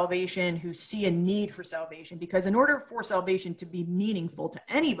salvation, who see a need for salvation, because in order for salvation to be meaningful to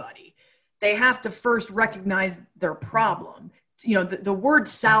anybody, they have to first recognize their problem. The word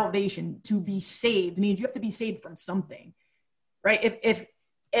salvation, to be saved, means you have to be saved from something, right? If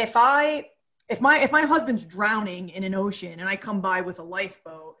my husband's drowning in an ocean and I come by with a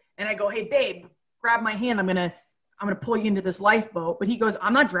lifeboat and I go, hey babe, grab my hand, I'm gonna pull you into this lifeboat, but he goes,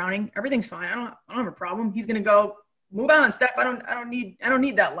 I'm not drowning, everything's fine, I don't have a problem. He's gonna go, move on, Steph. I don't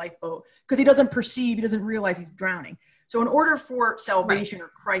need that lifeboat, because he doesn't realize he's drowning. So in order for salvation or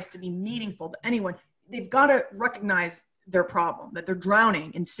Christ to be meaningful to anyone, they've got to recognize their problem, that they're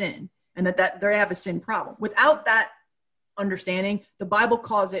drowning in sin, and that they have a sin problem. Without that understanding, the Bible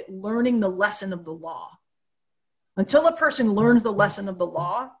calls it learning the lesson of the law. Until a person learns the lesson of the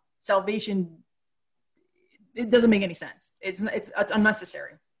law, salvation, it doesn't make any sense. It's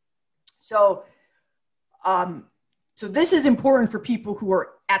unnecessary. So this is important for people who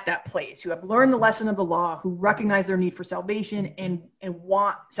are at that place, who have learned the lesson of the law, who recognize their need for salvation and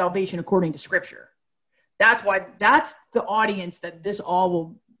want salvation according to scripture. That's the audience that this all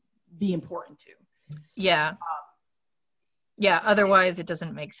will be important to. Yeah. Otherwise it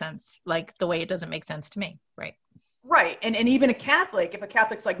doesn't make sense. Like the way it doesn't make sense to me. Right. Right. And even a Catholic, if a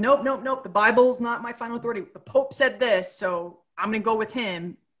Catholic's like, nope, the Bible's not my final authority. The Pope said this, so I'm going to go with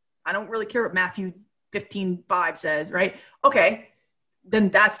him. I don't really care what Matthew 15:5 says, right? Okay, then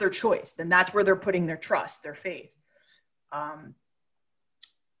that's their choice. Then that's where they're putting their trust, their faith.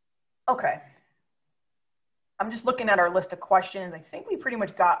 Okay. I'm just looking at our list of questions. I think we pretty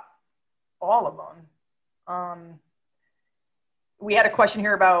much got all of them. We had a question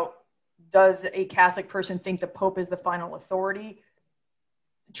here about, does a Catholic person think the Pope is the final authority?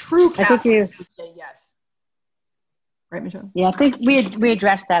 True Catholics would say yes. Right, Michelle? Yeah, I think we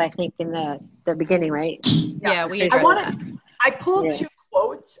addressed that, I think, in the beginning, right? Yeah, we addressed that. I pulled two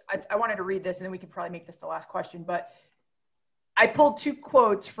quotes. I wanted to read this, and then we could probably make this the last question. But I pulled two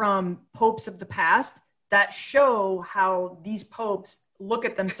quotes from popes of the past that show how these popes look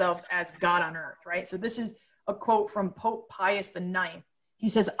at themselves as God on earth, right? So this is a quote from Pope Pius IX. He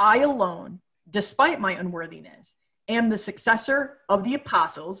says, I alone, despite my unworthiness, am the successor of the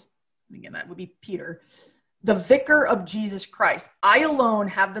apostles. Again, that would be Peter, the vicar of Jesus Christ. I alone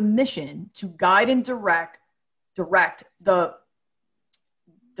have the mission to guide and direct the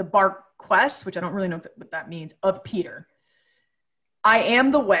barquest, which I don't really know what that means, of Peter. I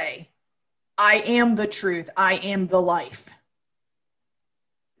am the way. I am the truth. I am the life.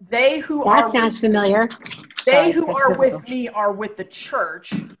 That sounds familiar. They who are with me are with the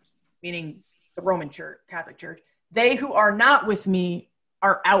church, meaning the Roman Church, Catholic Church. They who are not with me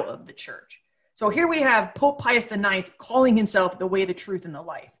are out of the church. So here we have Pope Pius IX calling himself the way, the truth, and the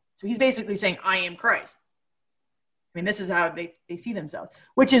life. So he's basically saying, I am Christ. I mean, this is how they see themselves,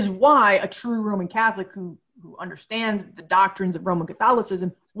 which is why a true Roman Catholic who understands the doctrines of Roman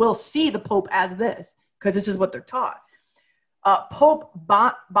Catholicism will see the Pope as this, because this is what they're taught. Pope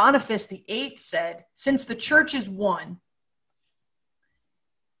Boniface VIII said, since the church is one,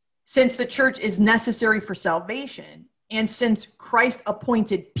 since the church is necessary for salvation, and since Christ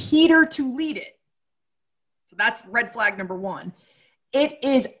appointed Peter to lead it, so that's red flag number one, it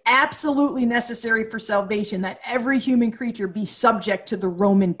is absolutely necessary for salvation that every human creature be subject to the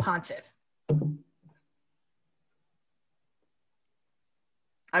Roman pontiff.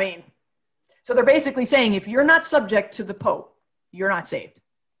 I mean, so they're basically saying if you're not subject to the Pope, you're not saved.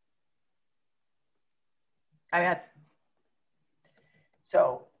 I mean,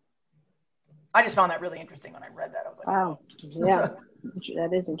 so I just found that really interesting when I read that. I was like, wow, yeah,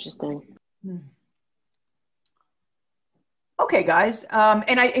 that is interesting. Okay, guys.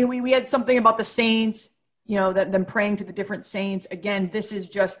 And we had something about the saints, that them praying to the different saints. Again, this is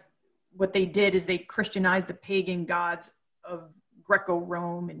just what they did is they Christianized the pagan gods of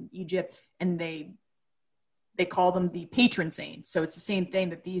Greco-Rome and Egypt, and they call them the patron saints. So it's the same thing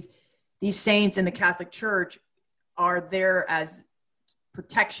that these saints in the Catholic Church are there as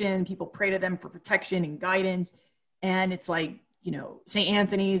protection. People pray to them for protection and guidance. And it's like, St.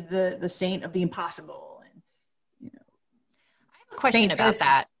 Anthony's the saint of the impossible. And, I have a question about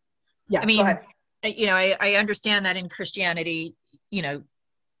that. Yeah, I mean, go ahead. I understand that in Christianity,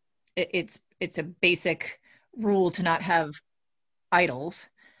 it's a basic rule to not have idols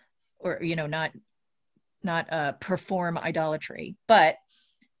or, not perform idolatry. But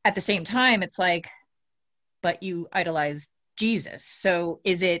at the same time, it's like, but you idolize Jesus. So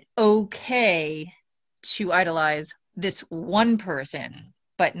is it okay to idolize this one person,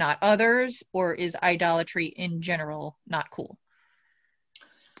 but not others? Or is idolatry in general not cool?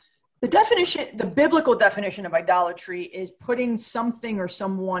 The biblical definition of idolatry is putting something or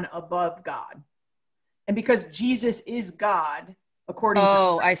someone above God. And because Jesus is God, according to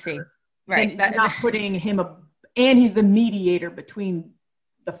Scripture, I see. Right. Then not putting him and he's the mediator between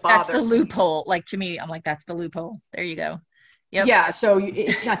the Father. That's the loophole. Like, to me, I'm like, that's the loophole. There you go. Yep. Yeah. So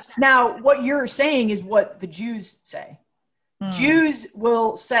it's not. Now, what you're saying is what the Jews say. Jews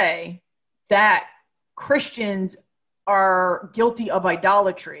will say that Christians are guilty of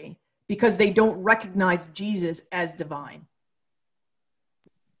idolatry because they don't recognize Jesus as divine.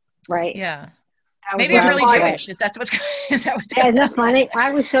 Right. Yeah. Maybe I'm really Jewish. Is that what's yeah, isn't that funny?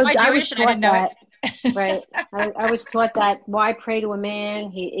 I was so Jewish and I didn't know it. Right. I was taught that why pray to a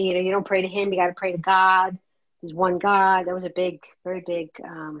man? You don't pray to him. You got to pray to God. There's one God. That was a very big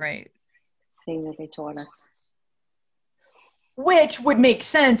right thing that they taught us. Which would make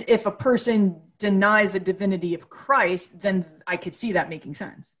sense if a person denies the divinity of Christ. Then I could see that making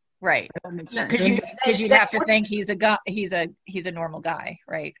sense. Right. That makes sense. Because you'd have to think he's a guy. He's a normal guy,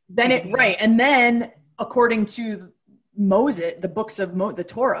 right? Right. And then according to Moses, the books of the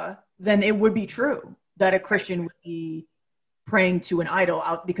Torah, then it would be true that a Christian would be praying to an idol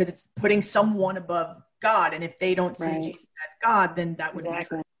out because it's putting someone above God. And if they don't see Jesus as God, then that would be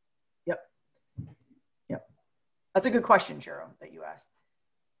true. Yep. That's a good question, Cheryl, that you asked.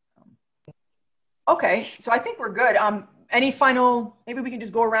 Okay. So I think we're good. Maybe we can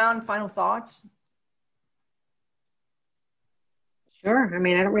just go around, final thoughts. Sure. I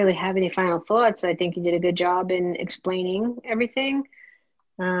mean, I don't really have any final thoughts. I think you did a good job in explaining everything.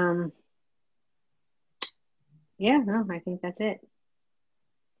 I think that's it.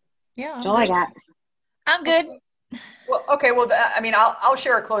 Yeah. That's all I got. I'm good. Well, okay. Well, I'll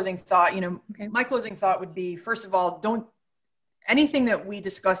share a closing thought. My closing thought would be, first of all, anything that we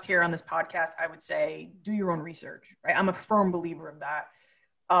discussed here on this podcast, I would say, do your own research, right? I'm a firm believer of that.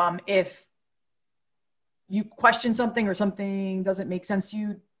 If you question something or something doesn't make sense to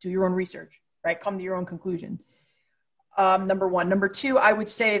you, do your own research, right? Come to your own conclusion. Number one. Number two, I would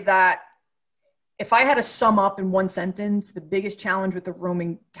say that if I had to sum up in one sentence, the biggest challenge with the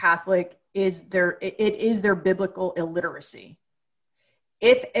Roman Catholic is their biblical illiteracy.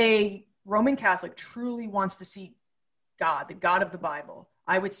 If a Roman Catholic truly wants to see God, the God of the Bible,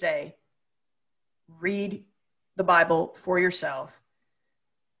 I would say, read the Bible for yourself.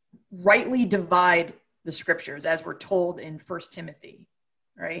 Rightly divide the scriptures as we're told in 1 Timothy,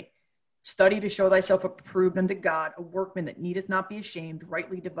 right? Study to show thyself approved unto God, a workman that needeth not be ashamed,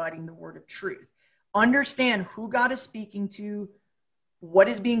 rightly dividing the word of truth. Understand who God is speaking to, what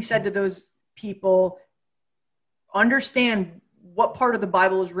is being said to those people. Understand what part of the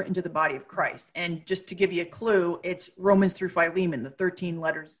Bible is written to the body of Christ. And just to give you a clue, it's Romans through Philemon, the 13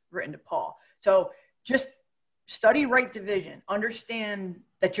 letters written to Paul. So just study right division. Understand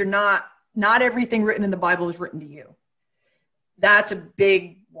that you're not everything written in the Bible is written to you. That's a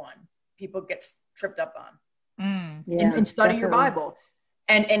big one. People get tripped up on. And study your Bible.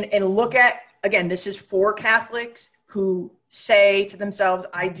 And look at, again, this is for Catholics who say to themselves,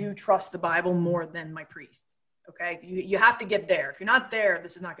 I do trust the Bible more than my priest. Okay. You have to get there. If you're not there,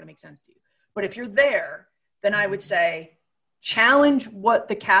 this is not going to make sense to you. But if you're there, then I would say challenge what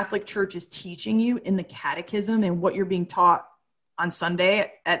the Catholic Church is teaching you in the catechism and what you're being taught on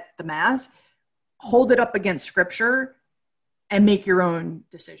Sunday at the Mass. Hold it up against scripture and make your own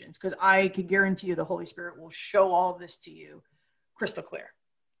decisions. Because I could guarantee you the Holy Spirit will show all of this to you crystal clear.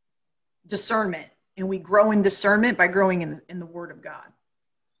 discernment, and we grow in discernment by growing in the Word of God.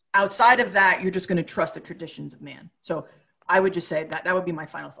 Outside of that, you're just going to trust the traditions of man. So I would just say that would be my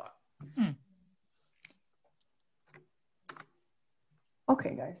final thought.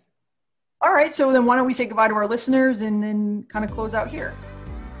 Okay, guys. All right, so then why don't we say goodbye to our listeners and then kind of close out here.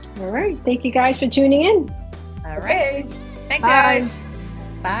 All right. Thank you guys for tuning in. All right. Okay. Thanks, Bye. guys.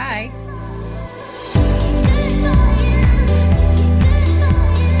 Bye.